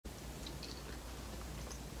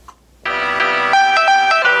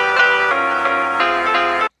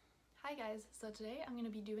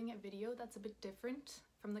that's a bit different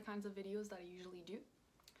from the kinds of videos that I usually do.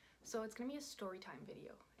 So it's gonna be a story time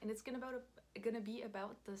video, and it's gonna be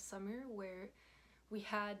about the summer where we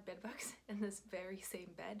had bedbugs in this very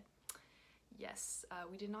same bed. Yes,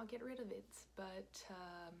 we did not get rid of it, but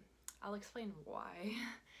I'll explain why.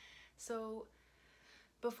 So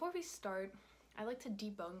before we start, I like to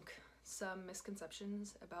debunk some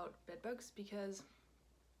misconceptions about bedbugs because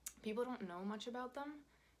people don't know much about them,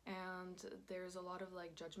 and there's a lot of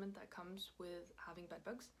like judgment that comes with having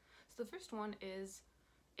bedbugs. So the first one is,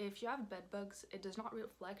 if you have bedbugs, it does not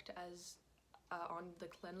reflect as on the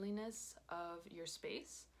cleanliness of your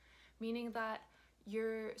space, meaning that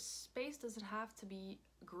your space doesn't have to be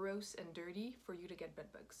gross and dirty for you to get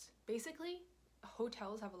bedbugs. Basically,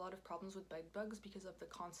 hotels have a lot of problems with bedbugs because of the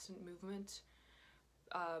constant movement,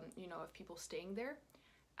 you know, of people staying there.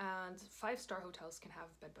 And 5-star hotels can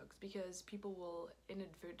have bedbugs because people will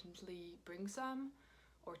inadvertently bring some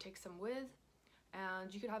or take some with,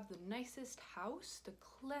 and you could have the nicest house, the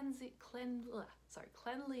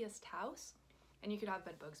cleanliest house, and you could have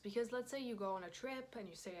bedbugs. Because let's say you go on a trip and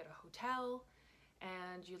you stay at a hotel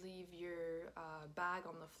and you leave your bag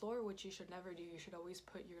on the floor, which you should never do. You should always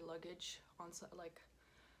put your luggage on like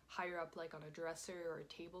higher up, like on a dresser or a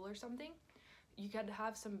table or something. You could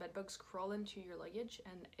have some bedbugs crawl into your luggage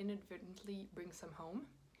and inadvertently bring some home,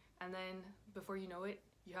 and then before you know it,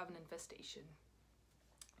 you have an infestation.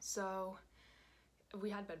 So we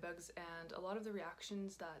had bedbugs, and a lot of the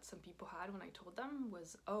reactions that some people had when I told them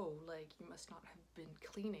was, oh, like, you must not have been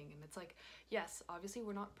cleaning. And it's like, yes, obviously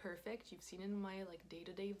we're not perfect. You've seen in my like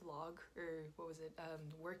day-to-day vlog, or what was it,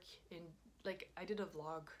 work in, like, I did a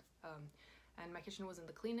vlog, and my kitchen wasn't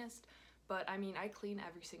the cleanest. But I mean, I clean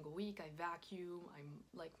every single week. I vacuum,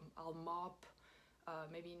 I'll mop,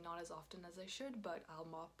 maybe not as often as I should, but I'll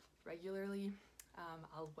mop regularly.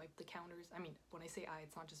 I'll wipe the counters. I mean, when I say I,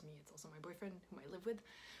 it's not just me, it's also my boyfriend whom I live with.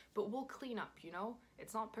 But we'll clean up, you know?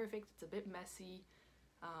 It's not perfect, it's a bit messy.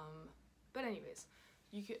 But anyways,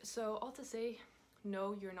 so all to say,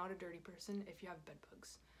 no, you're not a dirty person if you have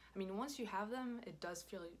bedbugs. I mean, once you have them, it does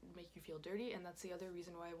make you feel dirty, and that's the other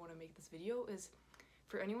reason why I want to make this video is,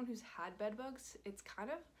 for anyone who's had bedbugs, it's kind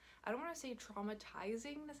of, I don't want to say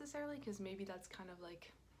traumatizing necessarily, because maybe that's kind of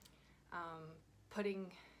like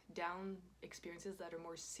putting down experiences that are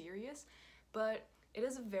more serious, but it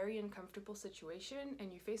is a very uncomfortable situation,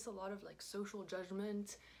 and you face a lot of like social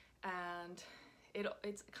judgment, and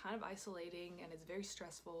it's kind of isolating, and it's very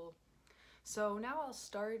stressful. So now I'll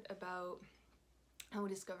start about how we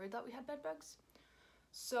discovered that we had bedbugs.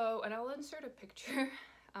 So, and I'll insert a picture.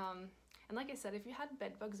 And like I said, if you had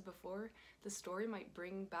bedbugs before, the story might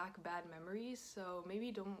bring back bad memories, so maybe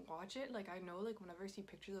don't watch it. Like, I know, like, whenever I see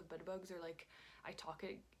pictures of bedbugs, or like I talk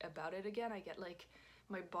about it again, I get like,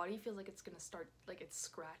 my body feels like it's gonna start, like, it's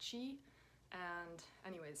scratchy. And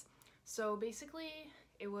anyways, so basically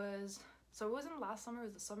it wasn't last summer, it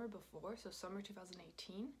was the summer before, so summer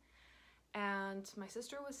 2018. And my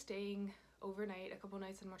sister was staying overnight, a couple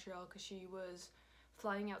nights in Montreal, because she was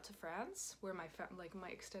flying out to France, where my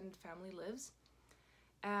extended family lives.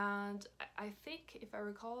 And I think, if I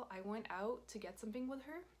recall, I went out to get something with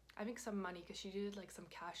her. I think some money, because she needed like some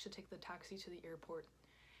cash to take the taxi to the airport.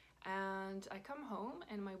 And I come home,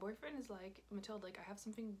 and my boyfriend is like, Mathilde, like, I have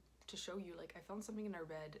something to show you. Like, I found something in our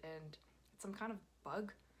bed, and it's some kind of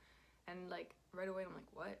bug. And like, right away I'm like,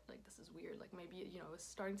 what? Like, this is weird. Like, maybe, you know, it's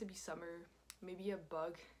starting to be summer, maybe a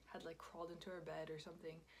bug had like crawled into our bed or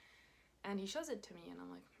something. And he shows it to me, and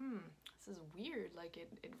I'm like, this is weird. Like,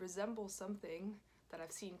 it resembles something that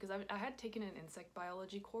I've seen, because I had taken an insect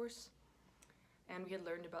biology course, and we had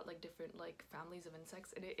learned about like different like families of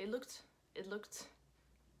insects, and it looked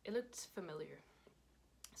familiar.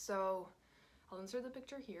 So I'll insert the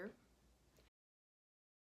picture here.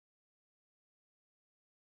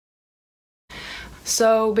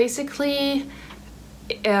 So basically,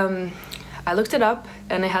 I looked it up,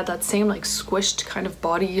 and it had that same like squished kind of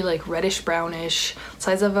body, like reddish brownish,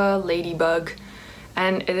 size of a ladybug,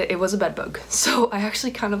 and it was a bedbug. So I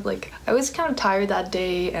actually kind of like, I was kind of tired that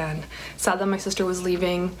day and sad that my sister was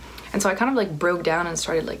leaving, and so I kind of like broke down and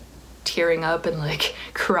started like tearing up and like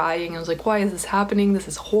crying. I was like, why is this happening? This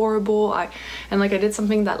is horrible. And like, I did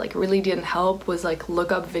something that like really didn't help, was like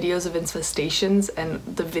look up videos of infestations, and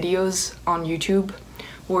the videos on YouTube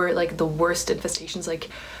were like the worst infestations, like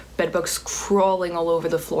bedbugs crawling all over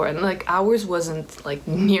the floor, and like ours wasn't like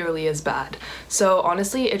nearly as bad. So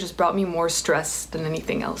honestly, it just brought me more stress than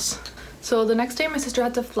anything else. So the next day my sister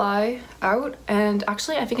had to fly out, and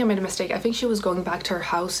actually I think I made a mistake. I think she was going back to her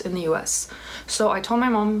house in the US. So I told my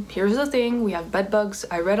mom, here's the thing, we have bed bugs.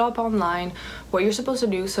 I read up online what you're supposed to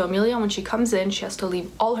do. So Amelia, when she comes in, she has to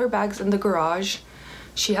leave all her bags in the garage.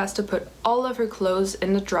 She has to put all of her clothes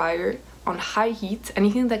in the dryer on high heat.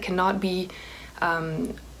 Anything that cannot be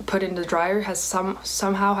put in the dryer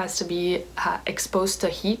somehow has to be exposed to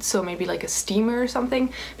heat, so maybe like a steamer or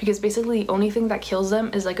something, because basically the only thing that kills them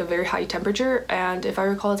is like a very high temperature, and if I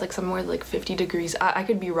recall it's like somewhere like 50 degrees. I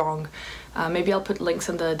could be wrong. Maybe I'll put links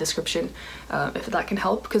in the description if that can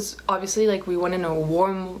help, because obviously like we went in a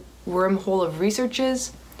wormhole of research.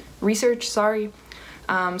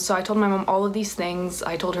 So I told my mom all of these things.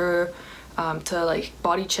 I told her to like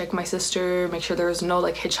body check my sister, make sure there was no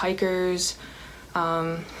like hitchhikers.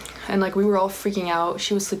 And like we were all freaking out.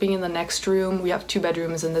 She was sleeping in the next room. We have 2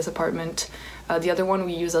 bedrooms in this apartment. The other one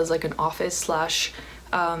we use as like an office slash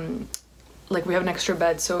like we have an extra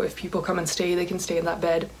bed, so if people come and stay, they can stay in that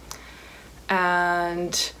bed.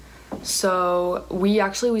 And so we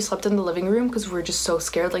slept in the living room because we were just so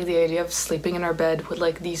scared. Like the idea of sleeping in our bed with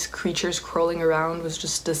like these creatures crawling around was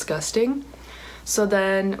just disgusting. So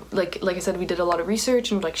then like I said, we did a lot of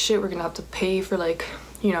research and we're like, shit, we're gonna have to pay for like,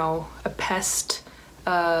 you know, a pest,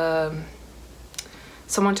 someone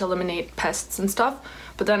to eliminate pests and stuff.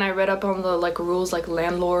 But then I read up on the like rules, like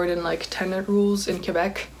landlord and like tenant rules in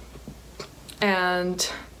Quebec, and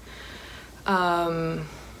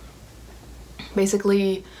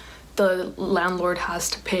basically the landlord has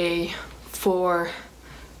to pay for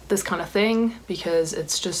this kind of thing because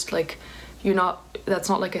it's just like that's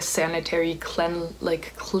not like a sanitary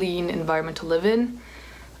clean environment to live in.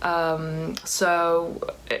 So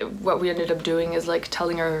what we ended up doing is like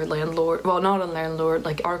telling our landlord, well, not a landlord,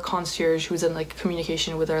 like our concierge who's in like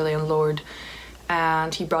communication with our landlord,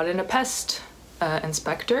 and he brought in a pest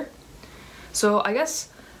inspector. So I guess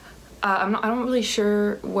I'm not really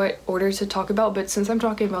sure what order to talk about, but since I'm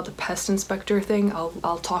talking about the pest inspector thing,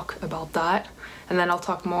 I'll talk about that, and then I'll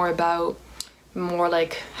talk more about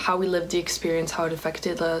like how we lived the experience, how it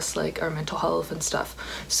affected us, like our mental health and stuff.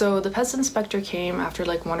 So the pest inspector came after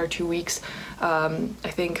like 1 or 2 weeks, I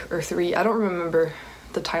think, or 3. I don't remember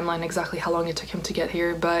the timeline exactly how long it took him to get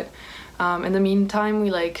here, but in the meantime we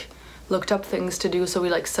like looked up things to do. So we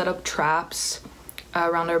like set up traps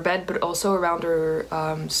around our bed, but also around our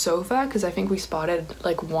sofa, because I think we spotted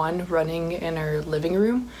like one running in our living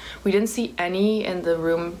room. We didn't see any in the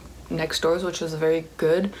room next doors, which was very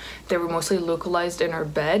good. They were mostly localized in our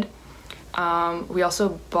bed. We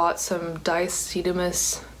also bought some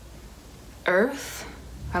diacetymus earth.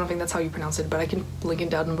 I don't think that's how you pronounce it, but I can link it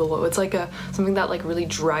down below. It's like something that like really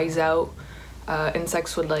dries out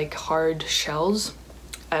insects with like hard shells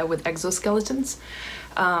with exoskeletons.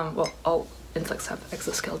 Well, all insects have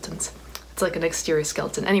exoskeletons. It's like an exterior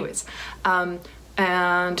skeleton. Anyways,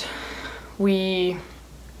 and we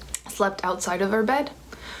slept outside of our bed.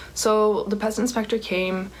 So the pest inspector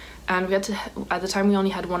came, and we had to, at the time we only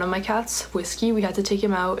had one of my cats, Whiskey. We had to take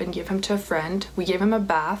him out and give him to a friend. We gave him a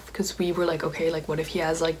bath because we were like, okay, like what if he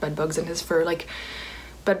has like bed bugs in his fur? Like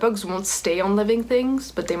bed bugs won't stay on living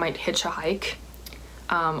things, but they might hitch a hike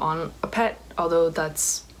on a pet, although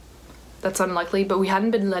that's unlikely. But we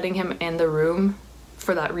hadn't been letting him in the room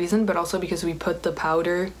for that reason, but also because we put the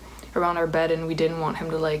powder around our bed and we didn't want him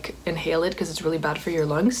to like inhale it because it's really bad for your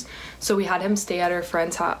lungs. So we had him stay at our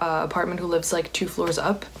friend's apartment who lives like 2 floors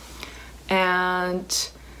up. And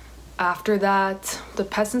after that the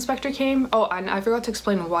pest inspector came. Oh, and I forgot to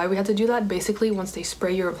explain why we had to do that. Basically, once they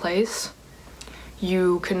spray your place,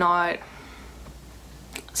 you cannot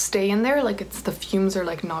stay in there. Like the fumes are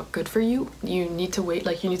like not good for you. You need to wait,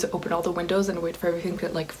 like you need to open all the windows and wait for everything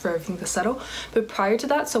to settle. But prior to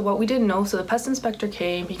that, so what we didn't know, so the pest inspector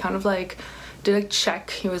came, he kind of like did a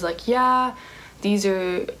check. He was like, yeah, these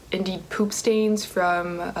are indeed poop stains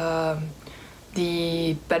from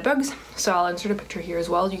the bed bugs. So I'll insert a picture here as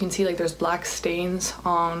well. You can see like there's black stains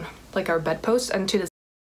on like our bedposts and to the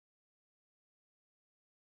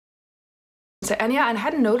and yeah, and I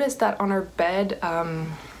hadn't noticed that on our bed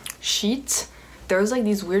sheets there was like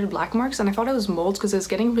these weird black marks, and I thought it was mold because it was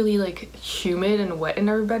getting really like humid and wet in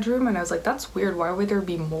our bedroom, and I was like, that's weird, why would there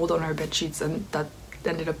be mold on our bed sheets? And that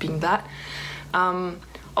ended up being that.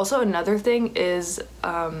 Also another thing is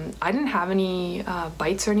I didn't have any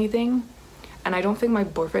bites or anything, and I don't think my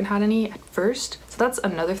boyfriend had any at first, so that's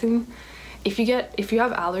another thing. If you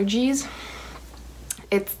have allergies,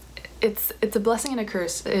 it's a blessing and a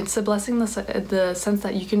curse. It's a blessing in the sense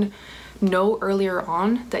that you can know earlier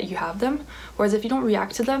on that you have them, whereas if you don't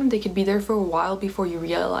react to them, they could be there for a while before you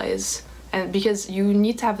realize. And because you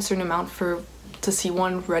need to have a certain amount for to see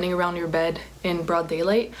one running around your bed in broad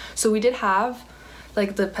daylight. So we did have,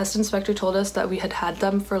 like, the pest inspector told us that we had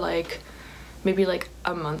them for like maybe like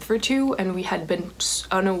a month or two, and we had been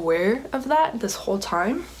unaware of that this whole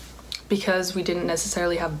time because we didn't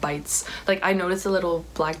necessarily have bites. Like, I noticed the little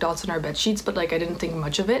black dots in our bed sheets, but like I didn't think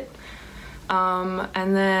much of it.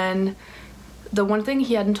 And then the one thing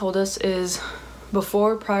he hadn't told us is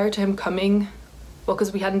prior to him coming, well,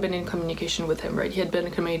 because we hadn't been in communication with him, right? He had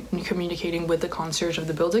been communicating with the concierge of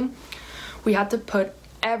the building. We had to put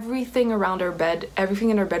everything around our bed, everything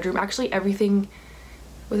in our bedroom, actually everything,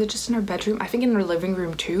 was it just in our bedroom? I think in our living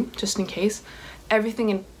room too, just in case. Everything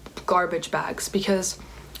in garbage bags, because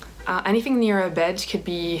anything near our bed could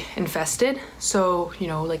be infested. So, you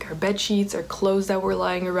know, like our bed sheets, our clothes that were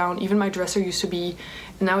lying around, even my dresser used to be,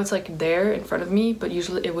 now it's like there in front of me, but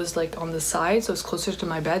usually it was like on the side, so it's closer to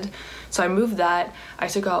my bed. So I moved that. I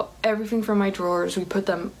took out everything from my drawers. We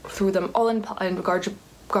threw them all in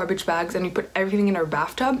garbage bags, and we put everything in our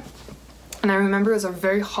bathtub. And I remember it was a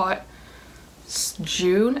very hot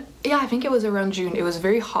June. Yeah, I think it was around June. It was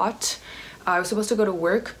very hot. I was supposed to go to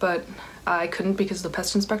work, but I couldn't because the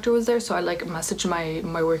pest inspector was there. So I like messaged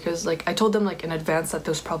my workers, like I told them like in advance that this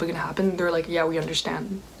was probably gonna happen. They're like, yeah, we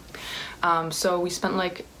understand. So we spent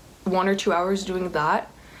like 1 or 2 hours doing that.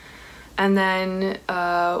 And then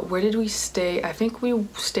where did we stay? I think we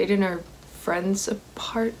stayed in our friend's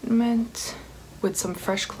apartment with some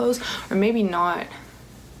fresh clothes, or maybe not,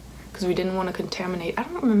 because we didn't want to contaminate. I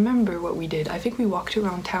don't remember what we did. I think we walked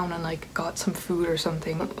around town and like got some food or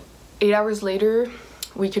something. 8 hours later,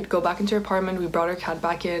 we could go back into our apartment. We brought our cat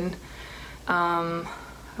back in. I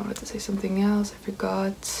wanted to say something else. I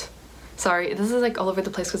forgot. Sorry, this is like all over the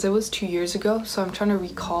place because it was 2 years ago. So I'm trying to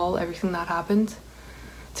recall everything that happened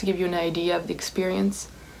to give you an idea of the experience.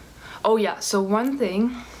 Oh yeah, so one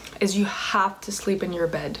thing is you have to sleep in your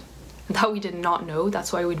bed. That we did not know.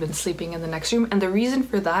 That's why we'd been sleeping in the next room. And the reason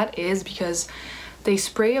for that is because they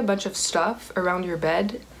spray a bunch of stuff around your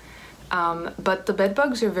bed, but the bed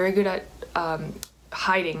bugs are very good at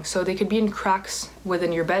hiding. So they could be in cracks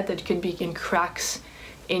within your bed, that could be in cracks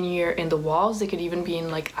in the walls, they could even be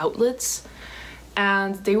in like outlets,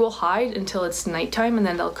 and they will hide until it's nighttime, and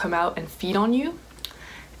then they'll come out and feed on you.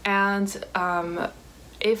 And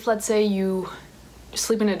if, let's say, you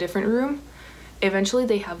sleep in a different room, eventually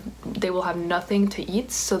they will have nothing to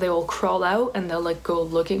eat, so they will crawl out and they'll like go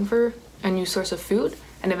looking for a new source of food,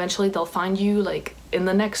 and eventually they'll find you like in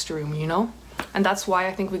the next room, you know. And that's why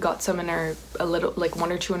I think we got some in a little, like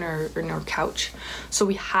 1 or 2 in our couch. So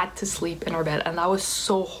we had to sleep in our bed, and that was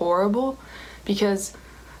so horrible because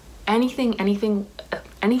anytime anything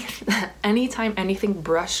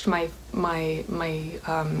brushed my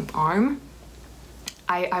arm,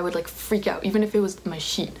 I would like freak out, even if it was my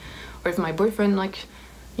sheet, or if my boyfriend, like,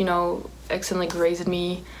 you know, accidentally grazed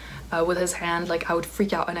me with his hand, like I would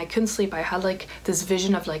freak out and I couldn't sleep. I had like this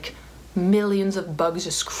vision of like millions of bugs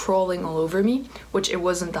just crawling all over me, which it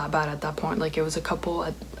wasn't that bad at that point. Like it was a couple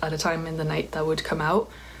at a time in the night that would come out,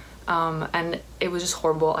 and it was just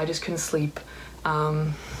horrible. I just couldn't sleep,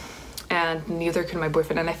 and neither could my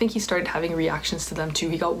boyfriend. And I think he started having reactions to them too.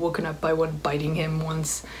 He got woken up by one biting him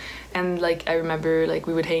once, and like I remember like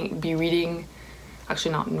we would be reading.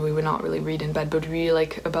 Actually, we would not really read in bed, but we'd be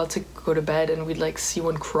like about to go to bed, and we'd like see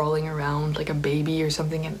one crawling around like a baby or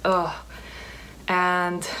something, and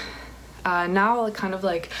and now kind of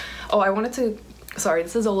like, oh, I wanted to, sorry,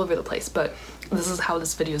 this is all over the place, but this is how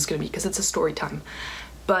this video is gonna be because it's a story time.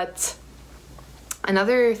 But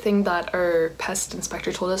another thing that our pest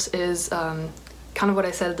inspector told us is kind of what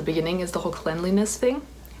I said at the beginning, is the whole cleanliness thing.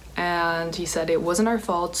 And he said it wasn't our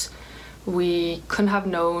fault. We couldn't have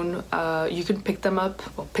known. You could pick them up,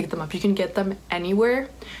 you can get them anywhere.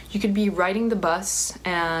 You could be riding the bus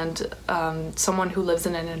and someone who lives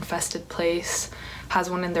in an infested place has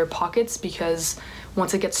one in their pockets, because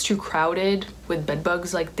once it gets too crowded with bed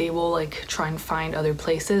bugs, like they will like try and find other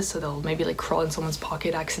places, so they'll maybe like crawl in someone's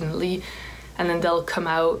pocket accidentally, and then they'll come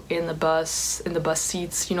out in the bus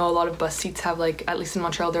seats. You know, a lot of bus seats have, like, at least in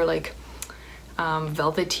Montreal, they're like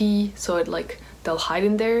velvety, so it like they'll hide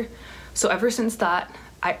in there. So ever since that,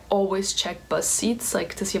 I always check bus seats,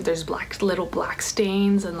 like to see if there's little black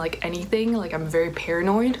stains and like anything. Like I'm very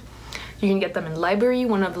paranoid. You can get them in library.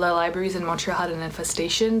 One of the libraries in Montreal had an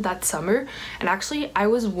infestation that summer, and actually I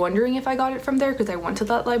was wondering if I got it from there because I went to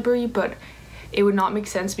that library, but it would not make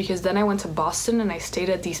sense because then I went to Boston and I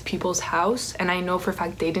stayed at these people's house, and I know for a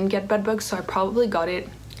fact they didn't get bed bugs, so I probably got it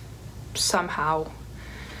somehow.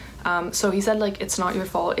 So he said like it's not your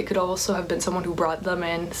fault. It could also have been someone who brought them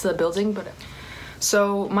in to the building. But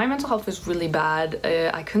so my mental health was really bad.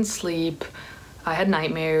 I couldn't sleep. I had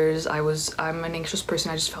nightmares. I'm an anxious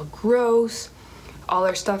person. I just felt gross. All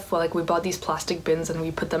our stuff, well, like we bought these plastic bins and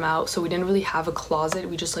we put them out, so we didn't really have a closet.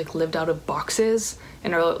 We just like lived out of boxes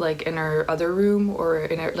in our other room, or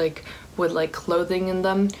in our like with like clothing in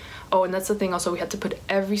them. Oh, and that's the thing also, we had to put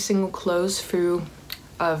every single clothes through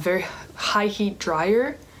a very high heat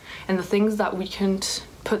dryer, and the things that we couldn't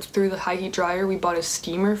put through the high heat dryer we bought a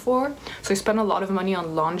steamer for. So we spent a lot of money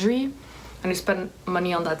on laundry, and we spent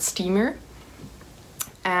money on that steamer,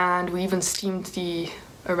 and we even steamed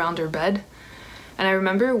around our bed. And I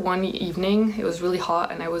remember one evening, it was really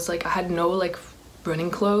hot, and I had no like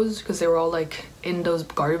running clothes because they were all like in those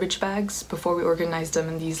garbage bags before we organized them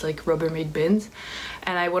in these like Rubbermaid bins.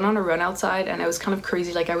 And I went on a run outside, and I was kind of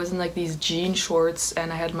crazy. Like I was in like these jean shorts,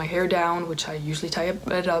 and I had my hair down, which I usually tie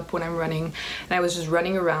it up when I'm running. And I was just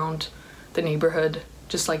running around the neighborhood,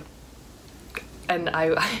 just like, and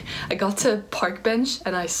I got to a park bench,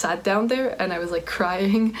 and I sat down there, and I was like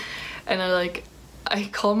crying, and I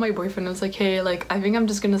called my boyfriend. I was like, hey, like, I think I'm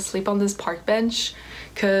just gonna sleep on this park bench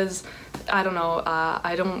because I don't know,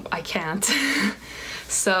 I can't.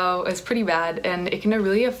 So it's pretty bad, and it can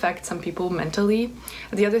really affect some people mentally.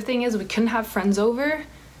 The other thing is we couldn't have friends over,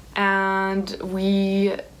 and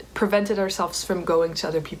we prevented ourselves from going to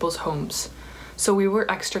other people's homes. So we were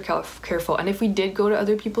extra careful. And if we did go to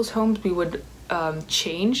other people's homes, we would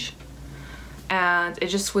change. And it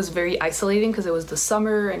just was very isolating because it was the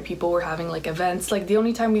summer and people were having like events. Like the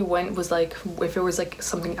only time we went was like if it was like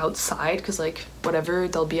something outside, because like whatever,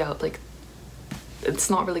 they'll be out, like it's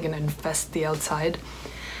not really gonna infest the outside.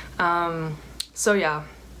 So yeah.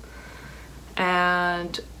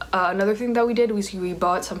 And another thing that we did was we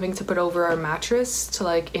bought something to put over our mattress to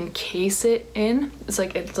like encase it in. It's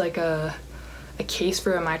like a case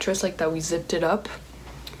for a mattress, like that we zipped it up.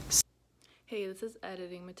 Hey, this is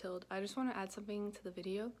Editing Mathilde. I just want to add something to the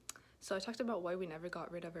video. So I talked about why we never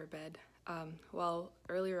got rid of our bed. Well,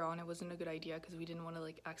 earlier on it wasn't a good idea because we didn't want to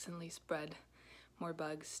like accidentally spread more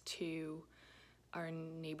bugs to our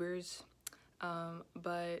neighbors.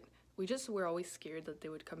 But we just were always scared that they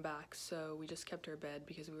would come back, so we just kept our bed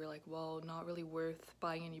because we were like, well, not really worth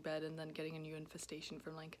buying a new bed and then getting a new infestation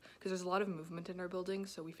from like, because there's a lot of movement in our building,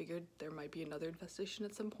 so we figured there might be another infestation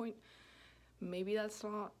at some point. Maybe that's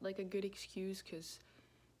not like a good excuse because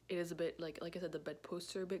it is a bit like I said, the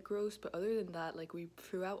bedposts are a bit gross, but other than that, like we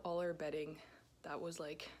threw out all our bedding that was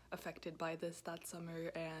like affected by this that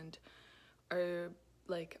summer, and our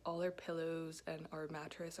like all our pillows and our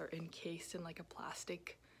mattress are encased in like a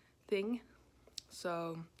plastic thing.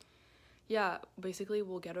 So yeah, basically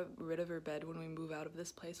we'll get rid of our bed when we move out of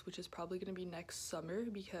this place, which is probably going to be next summer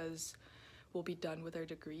because we'll be done with our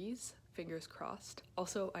degrees, fingers crossed.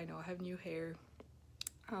 Also, I know I have new hair.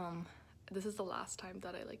 This is the last time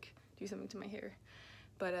that I like do something to my hair,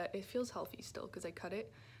 but it feels healthy still because I cut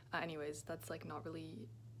it. Anyways, that's like not really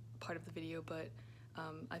part of the video, but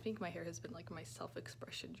I think my hair has been like my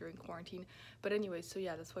self-expression during quarantine. But anyways, so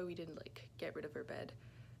yeah, that's why we didn't like get rid of our bed.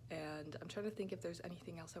 And I'm trying to think if there's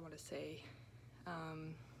anything else I want to say.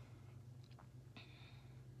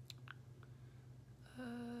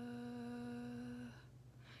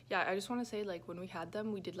 Yeah, I just want to say, like, when we had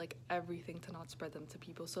them, we did like everything to not spread them to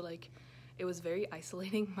people. So like it was very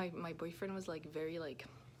isolating. My boyfriend was like very like,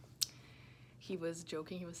 he was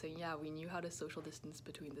joking, he was saying, yeah, we knew how to social distance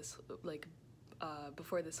between this like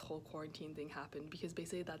before this whole quarantine thing happened, because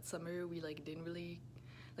basically that summer we like didn't really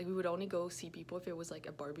like, we would only go see people if it was like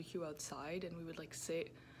a barbecue outside, and we would like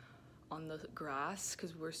sit on the grass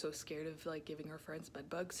because we were so scared of like giving our friends bed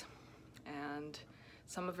bugs. And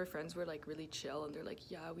some of our friends were like really chill, and they're like,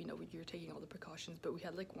 yeah, we know you're taking all the precautions, but we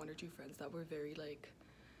had like one or two friends that were very like,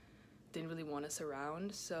 didn't really want us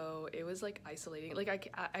around, so it was like isolating.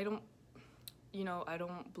 Like I don't, you know, I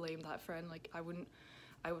don't blame that friend. Like I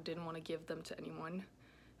didn't want to give them to anyone,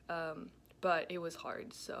 but it was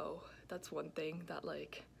hard. So that's one thing that,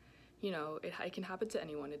 like, you know, it can happen to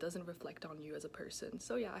anyone. It doesn't reflect on you as a person.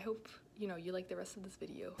 So yeah, I hope, you know, you like the rest of this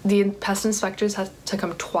video. The pest inspectors had to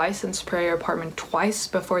come twice and spray our apartment twice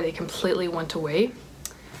before they completely went away.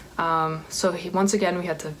 So once again, we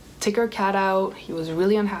had to take our cat out. He was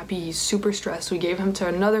really unhappy. He's super stressed. We gave him to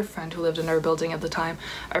another friend who lived in our building at the time.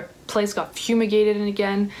 Our place got fumigated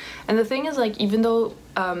again. And the thing is, like, even though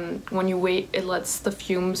when you wait, it lets the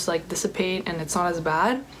fumes like dissipate and it's not as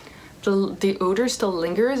bad, the odor still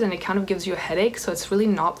lingers and it kind of gives you a headache. So it's really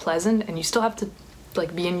not pleasant, and you still have to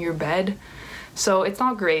like be in your bed. So it's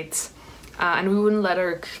not great. And we wouldn't let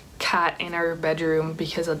our cat in our bedroom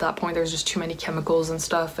because at that point there's just too many chemicals and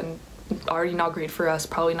stuff, and already not great for us,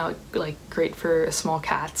 probably not like great for a small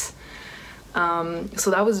cat.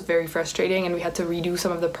 So that was very frustrating, and we had to redo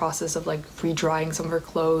some of the process of like re-drying some of her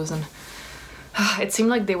clothes, and it seemed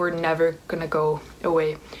like they were never gonna go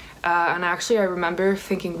away. And actually I remember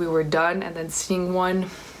thinking we were done, and then seeing one,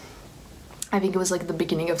 I think it was like the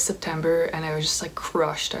beginning of September, and I was just like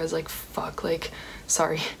crushed. I was like, fuck, like,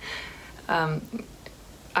 sorry.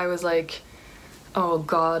 I was like, oh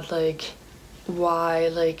god, like, why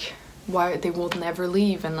they will never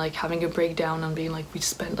leave, and like having a breakdown and being like, we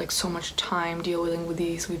spent like so much time dealing with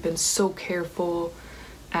these, we've been so careful,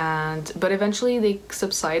 but eventually they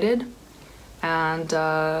subsided, and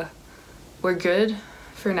we're good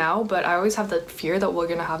for now. But I always have that fear that we're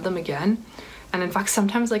gonna have them again. And in fact,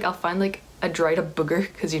 sometimes like I'll find like a dried up booger,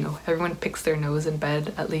 because you know everyone picks their nose in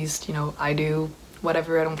bed, at least, you know, I do,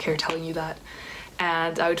 whatever, I don't care telling you that.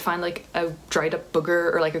 And I would find like a dried up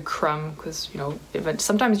booger or like a crumb, because you know,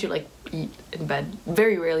 sometimes you like eat in bed.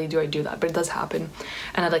 Very rarely do I do that, but it does happen.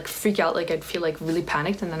 And I'd like freak out, like I'd feel like really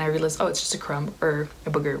panicked, and then I realized, oh, it's just a crumb or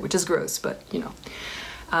a booger, which is gross, but you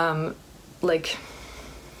know, like,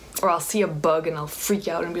 or I'll see a bug and I'll freak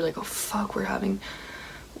out and be like, oh fuck, we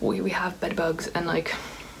have bed bugs. And like,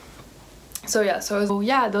 so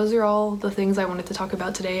yeah, those are all the things I wanted to talk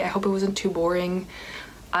about today. I hope it wasn't too boring.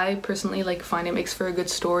 I personally like find it makes for a good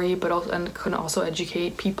story, but also and can also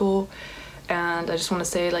educate people. And I just want to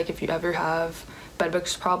say, like, if you ever have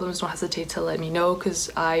bedbugs problems, don't hesitate to let me know, because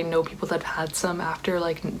I know people that had some after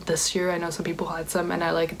like this year. I know some people had some, and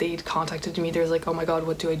they contacted me. There's like, oh my god,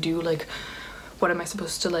 what do I do? Like, what am I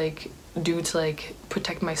supposed to like do to like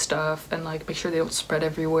protect my stuff and like make sure they don't spread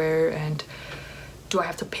everywhere? And do I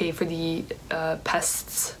have to pay for the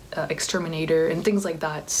pests exterminator and things like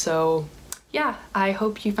that? So yeah, I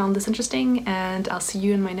hope you found this interesting, and I'll see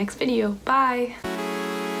you in my next video. Bye!